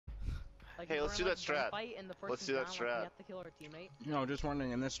Like, Hey, let's do that strat. Fight and the Let's do that down, strat. Like, we have to kill our teammate. No, just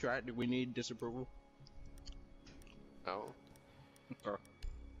wondering, in this strat, do we need disapproval? No. Okay.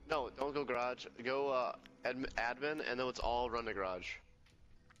 No, don't go garage. Go admin, and then let's all run to garage.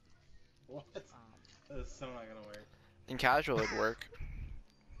 What? That is so not gonna work. In casual it'd work.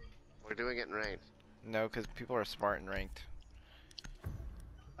 We're doing it in ranked. No, because people are smart and ranked.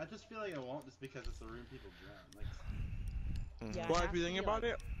 I just feel like it won't just because it's the room people drown. Like, Yeah, Well, it if you has think to be, about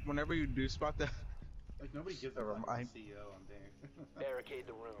like- it, whenever you do spot that, like nobody gives a Never fuck mind. about the CEO on there. Barricade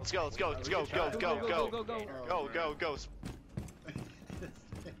the room. Let's go, let's go, let's go, go, go, Go, go. go, go. Oh, Go.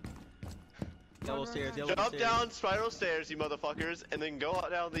 yellow stairs, yellow Jump stairs. down spiral stairs, you motherfuckers, and then go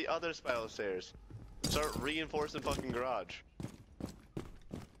down the other spiral stairs. Start reinforcing fucking garage.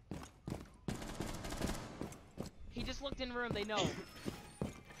 He just looked in room, they know.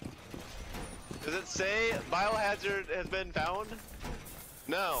 Does it say biohazard has been found?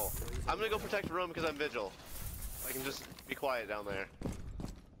 No. I'm gonna go protect the room because I'm vigil. I can just be quiet down there.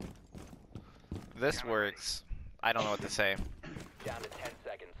 This works. I don't know what to say. Down to 10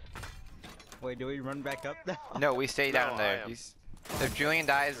 seconds. Wait, do we run back up now? No, we stay down No, there. I am. If Julian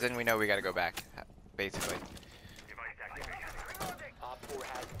dies, then we know we gotta go back. Basically. Op 4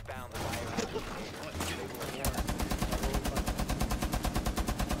 has found the biohazard container.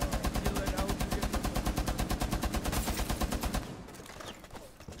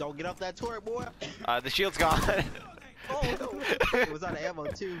 Don't get up that turret, boy. The shield's gone. Oh no. It was out of ammo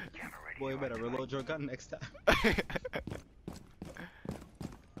too. Boy, you better reload your gun next time.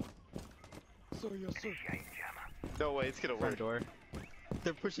 Sir, yes, sir. No way, it's gonna Front work. door.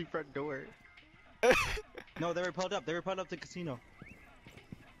 They're pushing front door. No, they repelled up. They repelled up to casino.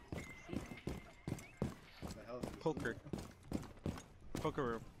 What the hell is this? Poker. Poker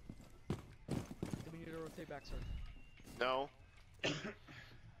room. We need to rotate back, sir. No.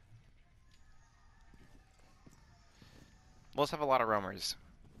 We'll just have a lot of roamers.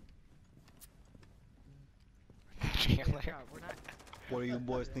 Chandler. Yeah, we're not. Where do you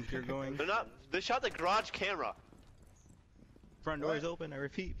boys think you're going? They're not. They shot the garage camera. Front door is open. I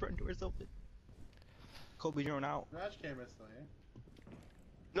repeat, front door is open. Kobe drone out. Garage camera's still here.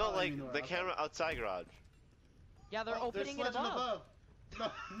 No, Oh, you like mean the the one camera outside garage. Yeah, they're Oh, opening they're it sledging above.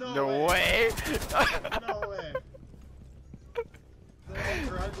 No way. No way. No way.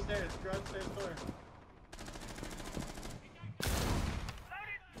 Garage stairs door.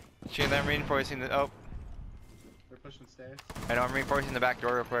 Chandler, I'm reinforcing the. Oh, They're pushing stairs. I know I'm reinforcing the back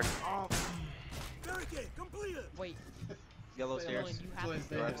door real quick. Wait, Yellow Julian, stairs. you have Julian, to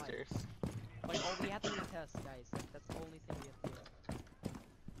stay stay here. Red alive. stairs. Like, we have to retest, guys. Like, that's the only thing we have to do.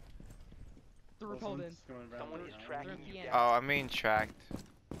 The repelled in. Someone's going around Someone is behind. tracking They're at you the end. down. Oh, I'm being tracked.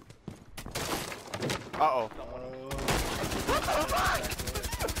 Uh-oh.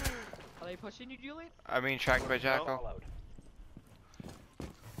 Are they pushing you, Julian? I'm being tracked by Jackal. Fallout.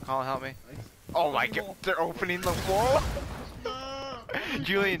 Colin, help me. Nice. Oh my god, they're opening the wall.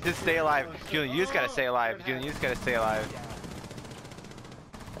 Julian, just stay alive. Julian, you just gotta stay alive. Julian, you just gotta stay alive.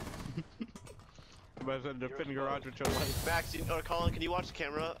 But the defending garage with your life. Max, or Colin, can you watch the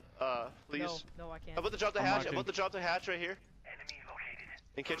camera, please? No, I can't. How about the drop the I'm hatch? watching. How about the drop the hatch right here?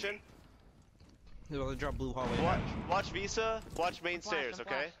 In kitchen. They drop blue hallway. Watch Visa. Watch main Flash, stairs, I'm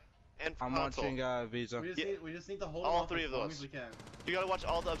okay? And I'm console. watching Visa. We just need to hold All them off three as of long those. as we can. You gotta watch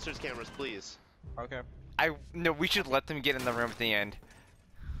all the upstairs cameras, please. Okay. No, we should let them get in the room at the end.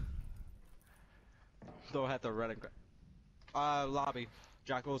 They'll have to run it. Lobby.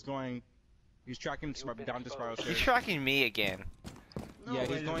 Jackal's going. He's tracking down to spiral He's stairs. tracking me again. No Yeah, way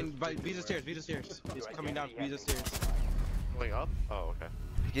he's to going just by take Visa it stairs. away. Visa stairs. He's Your coming down identity Visa has been stairs. Going up? Oh, okay.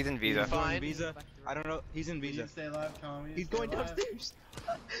 He's in He's Visa. going Fine. Visa. I don't know. He's in We need Visa. to stay alive, Colin. We need to He's stay going alive. downstairs.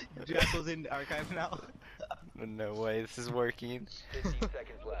 Jackal's in archive now. No way, this is working. 15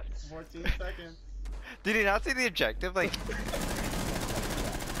 seconds left. 14 seconds. Did he not see the objective? Like,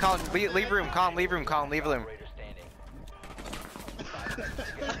 Colin, leave room. Colin, leave room. Colin, leave room. Operator standing.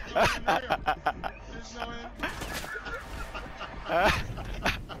 There's no end.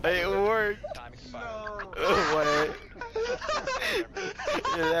 It worked. Time expired. No. Oh, wait.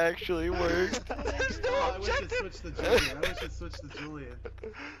 It actually worked. Oh, I wish it switched to Julian. I wish it switched to Julian.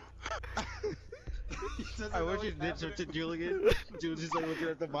 He doesn't I know wish what's you did happening. switch to Julian. Julian's like looking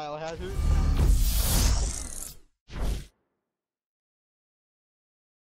at the biohazard.